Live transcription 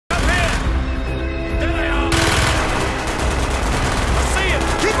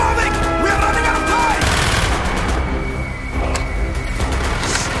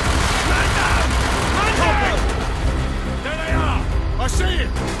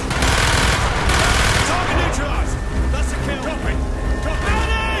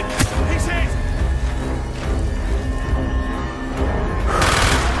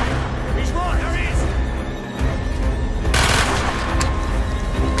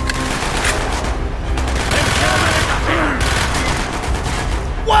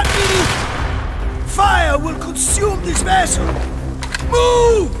vessel!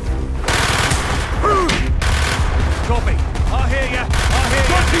 Move! Copy. I hear ya. I hear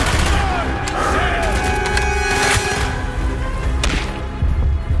ya.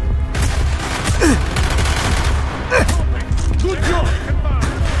 Good job.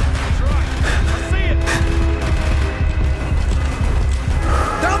 That's right. I see it.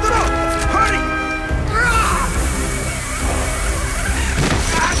 Down the road! Hurry!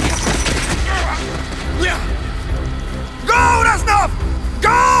 Go, Reznov!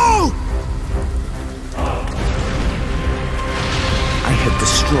 Go! I had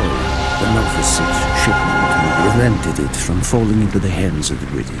destroyed the Nova 6 shipment and prevented it from falling into the hands of the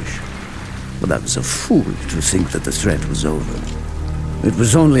British. But I was a fool to think that the threat was over. It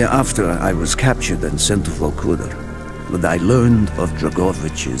was only after I was captured and sent to Vorkuta that I learned of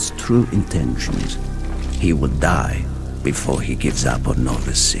Dragovich's true intentions. He would die before he gives up on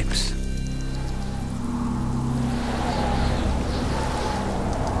Nova 6.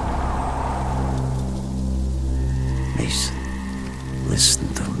 Mason, listen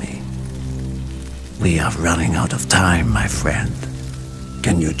to me. We are running out of time, my friend.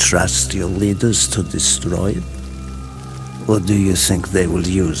 Can you trust your leaders to destroy it? Or do you think they will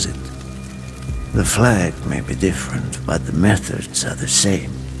use it? The flag may be different, but the methods are the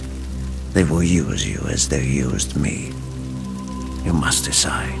same. They will use you as they used me. You must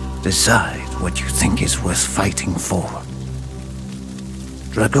decide. Decide what you think is worth fighting for.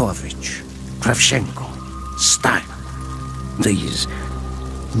 Dragovich, Kravchenko, Stein. These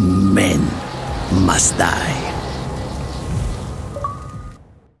men must die.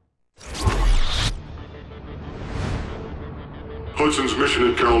 Hudson's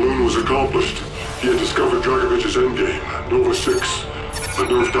mission at Kowloon was accomplished. He had discovered Dragovich's endgame, Nova 6. A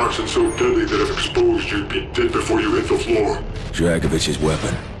nerve toxin so deadly that if exposed, you'd be dead before you hit the floor. Dragovich's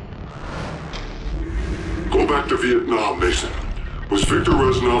weapon. Go back to Vietnam, Mason. Was Viktor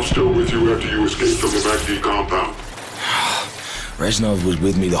Reznov still with you after you escaped from the MACD compound? Reznov was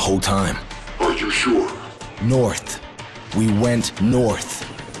with me the whole time. Are you sure? North. We went north.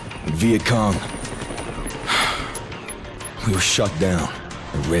 Viet Cong. We were shut down,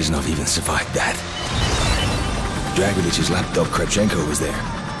 and Reznov even survived that. Dragovich's lapdog Kravchenko was there.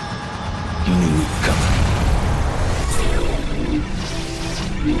 He knew we were coming.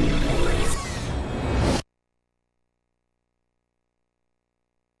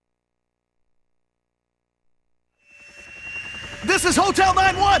 This is Hotel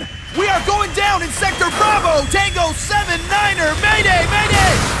 9-1! We are going down in Sector Bravo! Tango 7-9er! Mayday!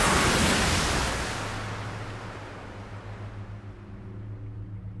 Mayday!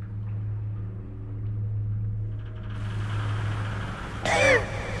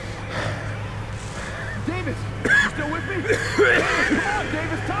 Davis, you still with me? Come on,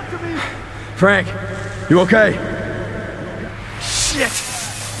 Davis, talk to me. Frank, you okay? Shit!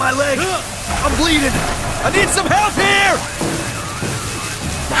 My leg! I'm bleeding! I need some help here!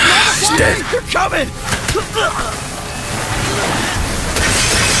 He's dead. They're coming!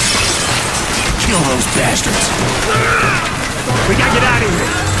 Kill those bastards. We gotta get out of here.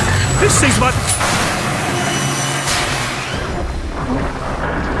 This thing's about...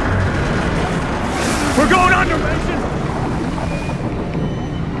 We're going under, Mason!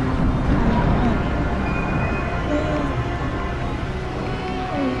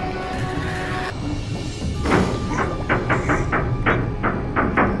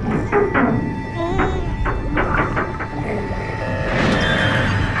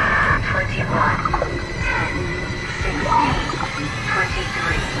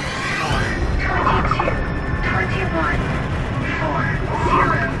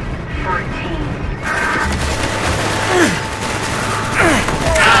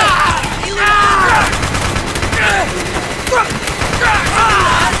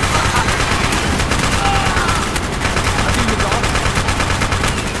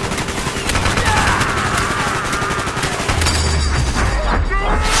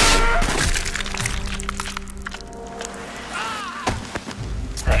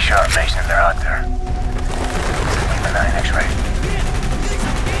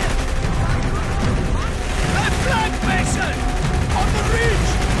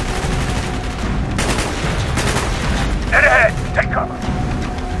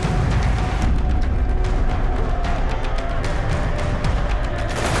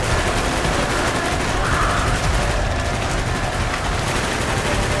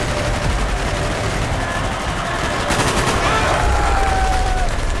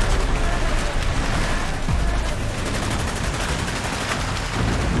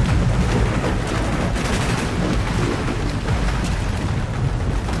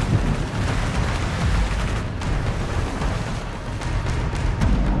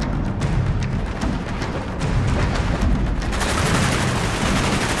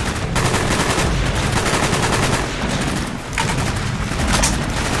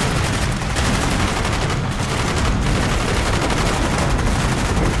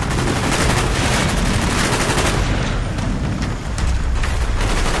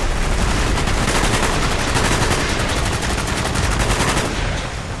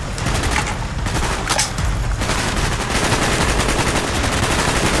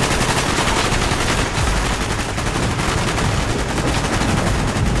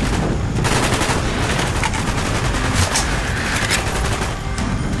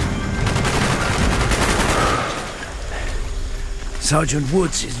 Sergeant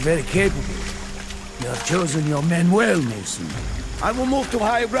Woods is very capable. You have chosen your men well, Mason. I will move to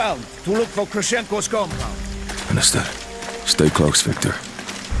high ground to look for Krashenko's compound. Understood. Stay close, Victor.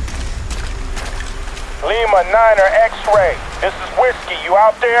 Lima 9er X-ray. This is Whiskey. You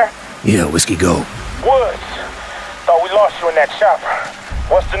out there? Yeah, Whiskey, go. Woods. Thought we lost you in that chopper.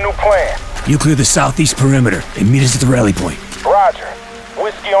 What's the new plan? You clear the southeast perimeter and meet us at the rally point. Roger.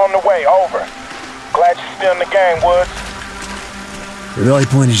 Whiskey on the way. Over. Glad you're still in the game, Woods. The rally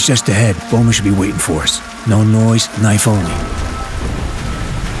point is just ahead. Bowman should be waiting for us. No noise, knife only.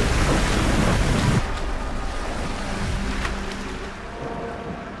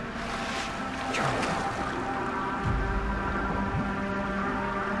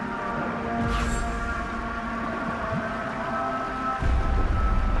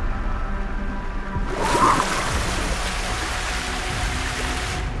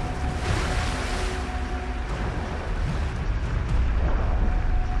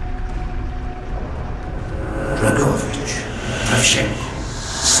 Dragovich, Krashenko,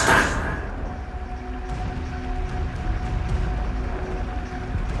 stop.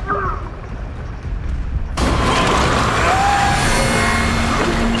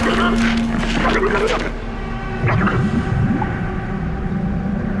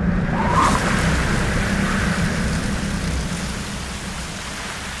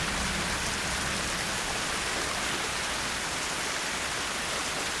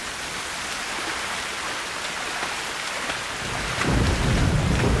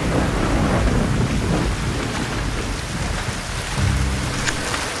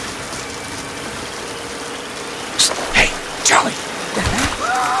 Charlie!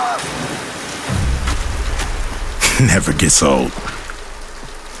 Never gets old.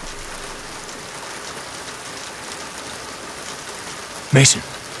 Mason,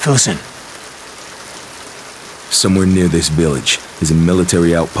 fill us in. Somewhere near this village is a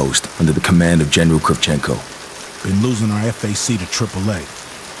military outpost under the command of General Kravchenko. Been losing our FAC to AAA.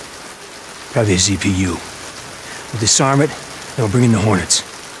 Probably a ZPU. We'll disarm it, then we'll bring in the Hornets.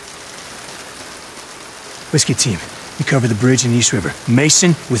 Whiskey team, you cover the bridge in East River.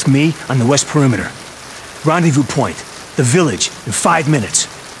 Mason, with me, on the west perimeter. Rendezvous point, the village, in 5 minutes.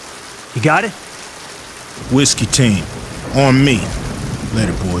 You got it? Whiskey team, on me.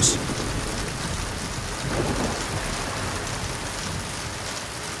 Later, boys.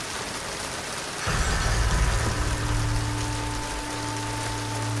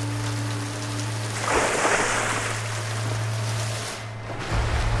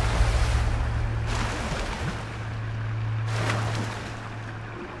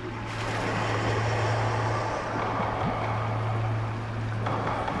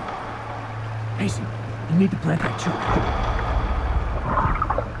 Mason, you need to plant that choke.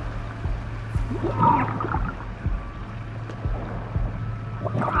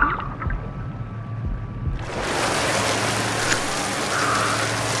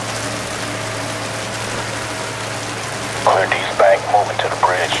 Cleared East Bank, moving to the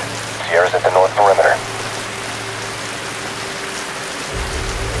bridge. Sierra's at the north perimeter.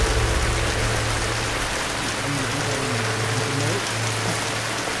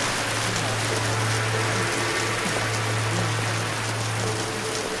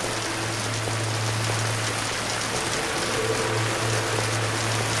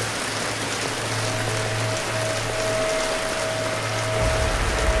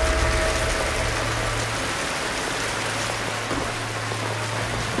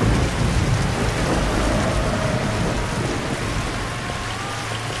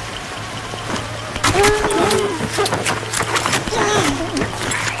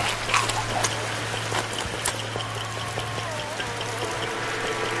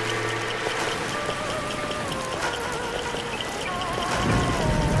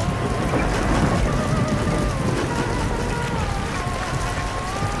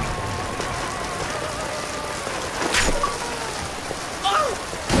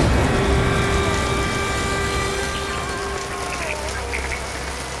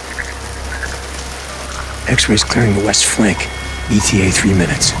 X-ray's clearing the west flank. ETA 3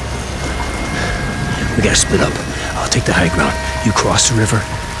 minutes. We gotta split up. I'll take the high ground. You cross the river,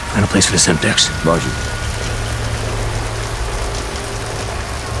 find a place for the Semtex. Roger.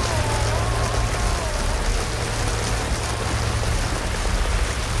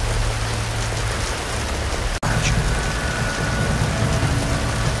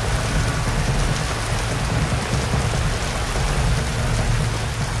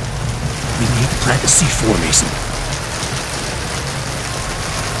 We need to plant the C4, Mason.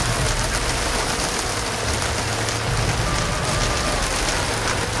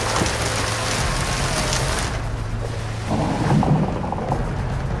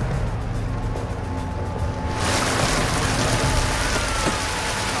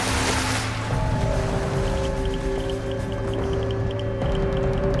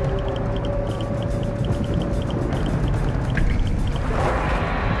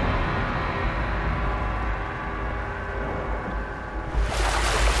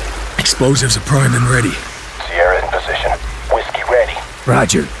 Explosives are primed and ready. Sierra in position. Whiskey ready.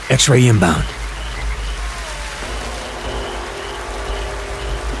 Roger. X-ray inbound.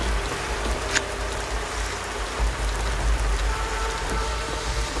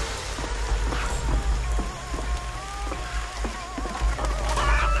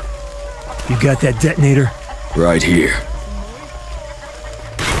 You got that detonator? Right here.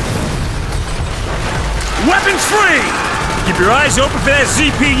 Weapons free! Keep your eyes open for that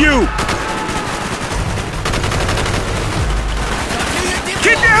CPU!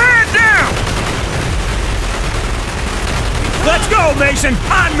 Keep your head down! Let's go, Mason!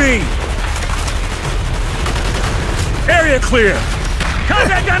 On me! Area clear!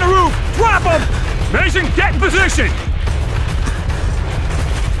 Contact on the roof! Drop him! Mason, get in position!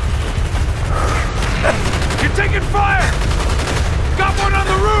 You're taking fire! Got one on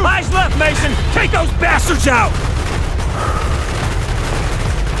the roof! Eyes left, Mason! Take those bastards out!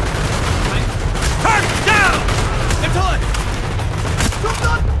 Turn down!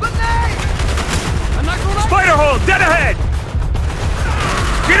 Spider hole, dead ahead!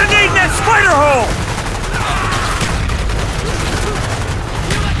 Get a need in that spider hole!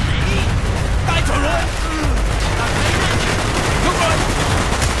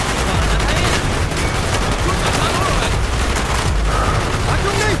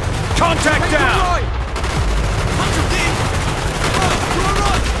 Contact down!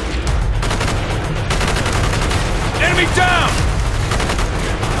 Enemy down!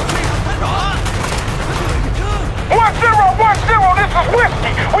 1-0, this is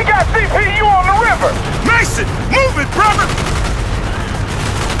Whiskey! We got CPU on the river! Mason, move it, brother!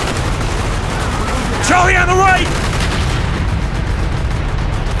 Charlie on the right!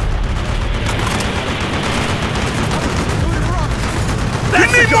 You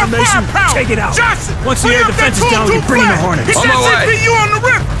need more Mason. firepower! Take it out. Johnson! Once the air defense is down, we can bring in the Hornets. Get On that my way. CPU on the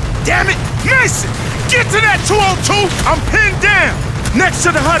river! Damn it! Mason! Get to that 202! I'm pinned down! Next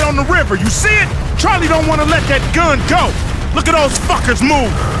to the hut on the river, you see it? Charlie don't want to let that gun go. Look at those fuckers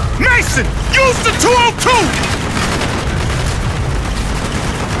move. Mason! Use the 202!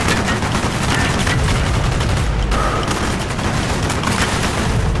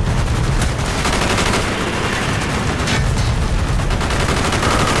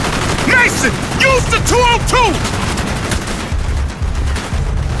 Mason! Use the 202!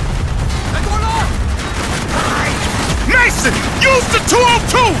 Mason! Use the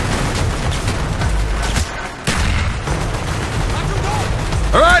 202!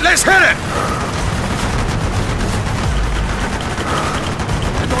 All right, let's hit it!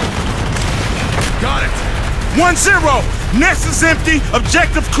 Got it! 1-0! Nest is empty,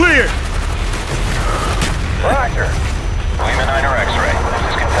 objective cleared! Roger. Lima 9er X-ray. This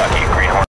is Kentucky. Green Hornet.